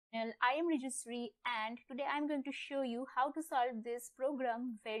channel. I am Rajashree and today I am going to show you how to solve this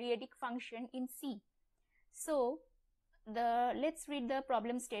program Variadic function in C. So let's read the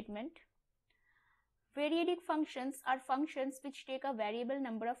problem statement. Variadic functions are functions which take a variable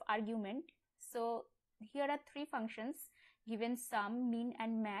number of argument. So here are three functions given sum, min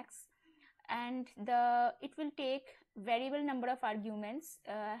and max, and it will take variable number of arguments.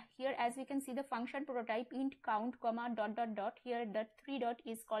 Here as we can see the function prototype int count comma dot dot dot. Here the 3 dot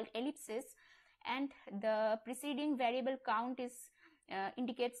is called ellipsis, and the preceding variable count is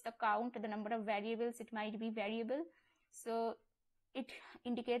indicates the count, the number of variables. It might be variable, so it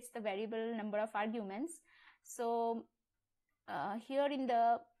indicates the variable number of arguments. So here in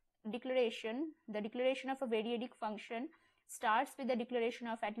the declaration of a variadic function starts with the declaration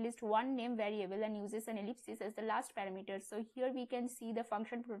of at least one name variable and uses an ellipsis as the last parameter. So here we can see the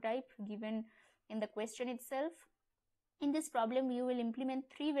function prototype given in the question itself. In this problem you will implement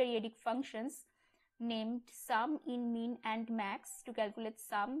three variadic functions named sum, in, min and max to calculate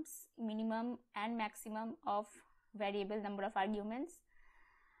sums, minimum and maximum of variable number of arguments.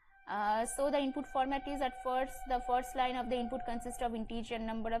 So the input format is at first the first line of the input consists of integer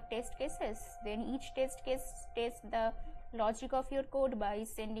number of test cases. Then each test case tests the logic of your code by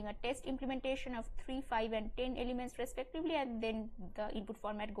sending a test implementation of 3, 5 and 10 elements respectively, and then the input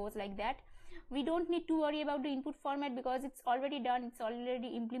format goes like that. We don't need to worry about the input format because it's already done, it's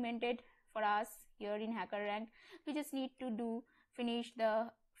already implemented for us here in HackerRank. We just need to finish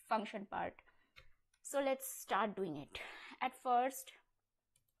the function part. So let's start doing it. At first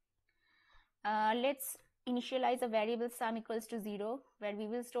let's initialize a variable sum equals to 0, where we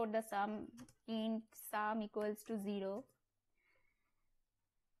will store the sum int sum equals to 0.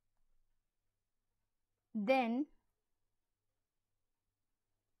 Then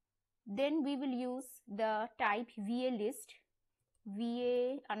we will use the type va_list,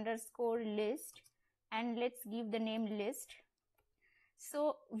 va_list, and let's give the name list.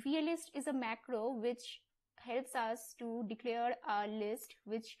 So va_list is a macro which helps us to declare a list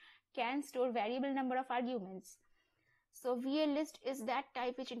which can store variable number of arguments. So va_list is that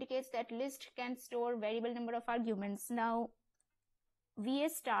type which indicates that list can store variable number of arguments. Now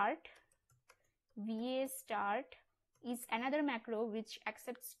va_start is another macro which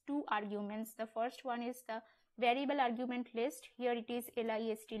accepts two arguments. The first one is the variable argument list, here it is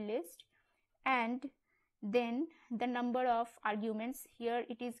list list, and then the number of arguments, here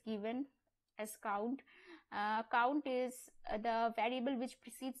it is given as count. Count is the variable which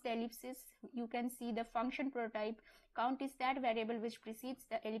precedes the ellipsis. You can see the function prototype, count is that variable which precedes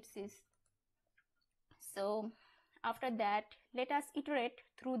the ellipsis. So after that let us iterate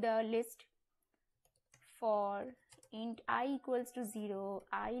through the list for int I equals to 0,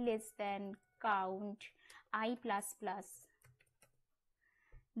 I less than count, I plus plus.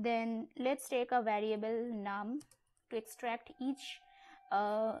 Then let's take a variable num to extract each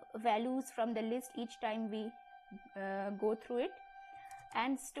values from the list each time we go through it,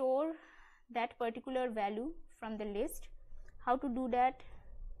 and store that particular value from the list. How to do that?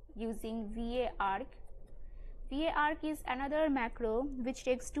 Using vararg. Vararg is another macro which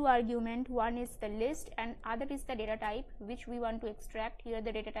takes two arguments, one is the list and other is the data type which we want to extract. Here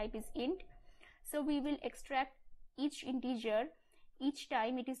the data type is int, so we will extract each integer. Each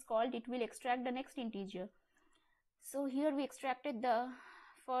time it is called, it will extract the next integer. So here we extracted the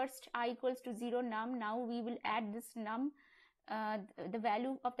first I equals to 0 num. Now we will add this num, the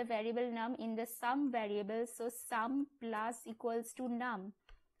value of the variable num in the sum variable. So sum plus equals to num.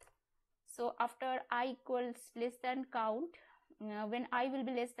 So after I equals less than count, when I will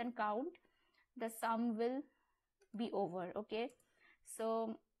be less than count, the sum will be over. Okay,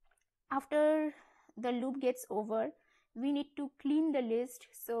 so after the loop gets over, we need to clean the list.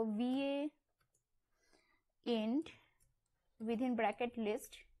 So va int within bracket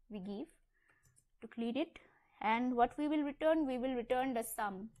list we give to clean it, and what we will return? We will return the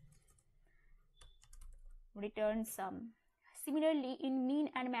sum, return sum. Similarly in min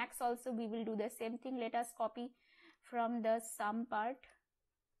and max also we will do the same thing. Let us copy from the sum part.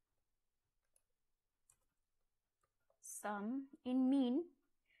 Sum. In min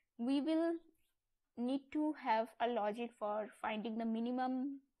we will need to have a logic for finding the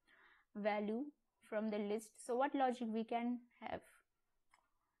minimum value from the list. So what logic we can have?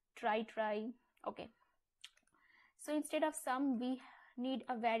 Try. Okay, so instead of sum we need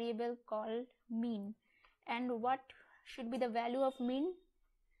a variable called min, and what should be the value of min?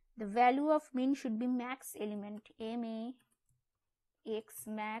 The value of min should be max element, max,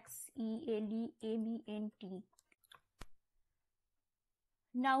 max, ELEMENT.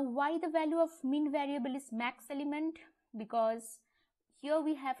 Now why the value of min variable is max element? Because here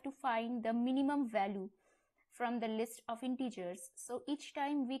we have to find the minimum value from the list of integers. So each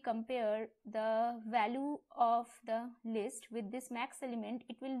time we compare the value of the list with this max element,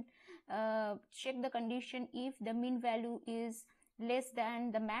 it will check the condition if the min value is less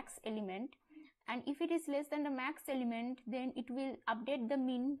than the max element, and if it is less than the max element, then it will update the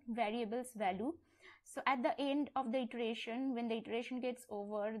min variable's value. So at the end of the iteration, when the iteration gets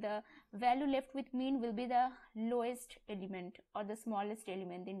over, the value left with min will be the lowest element or the smallest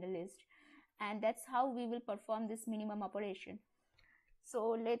element in the list, and that's how we will perform this minimum operation.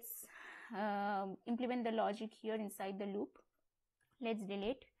 So let's implement the logic here inside the loop. Let's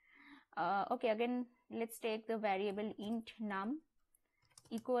delete. Okay, again let's take the variable int num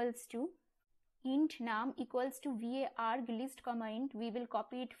equals to var list comma int. We will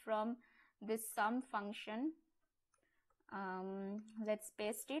copy it from this sum function. Let's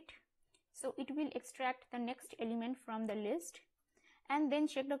paste it. So it will extract the next element from the list, and then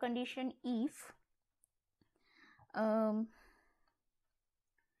check the condition if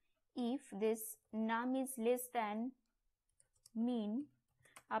this num is less than min,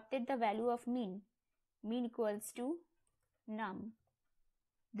 update the value of min equals to num.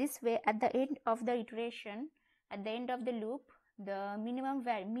 This way, at the end of the iteration, at the end of the loop, the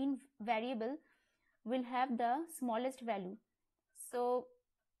min variable will have the smallest value. So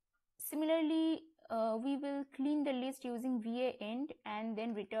similarly, we will clean the list using va end and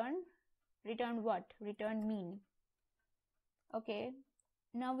then return what? Return min. Okay,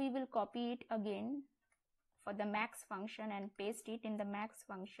 now we will copy it again for the max function and paste it in the max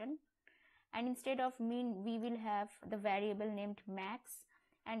function, and instead of min we will have the variable named max,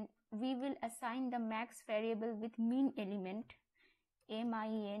 and we will assign the max variable with min element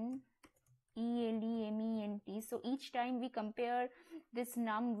min element. So each time we compare this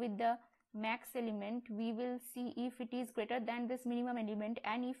num with the max element, we will see if it is greater than this minimum element,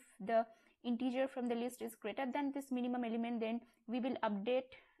 and if the integer from the list is greater than this minimum element, then we will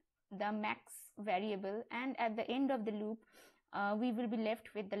update the max variable, and at the end of the loop we will be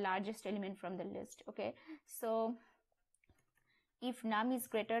left with the largest element from the list. Okay, so if num is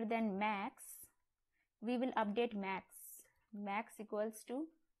greater than max, we will update max equals to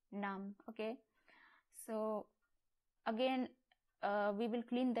num. Okay, so again we will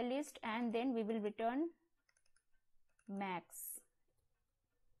clean the list and then we will return max.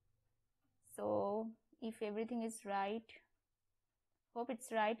 So if everything is right, hope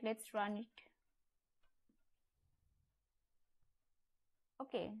it's right, let's run it.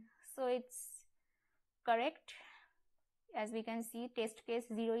 Okay, so it's correct. As we can see, test case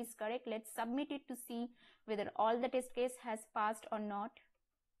 0 is correct. Let's submit it to see whether all the test case has passed or not.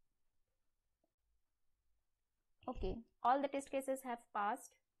 Okay, all the test cases have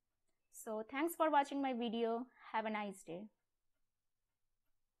passed. So thanks for watching my video. Have a nice day.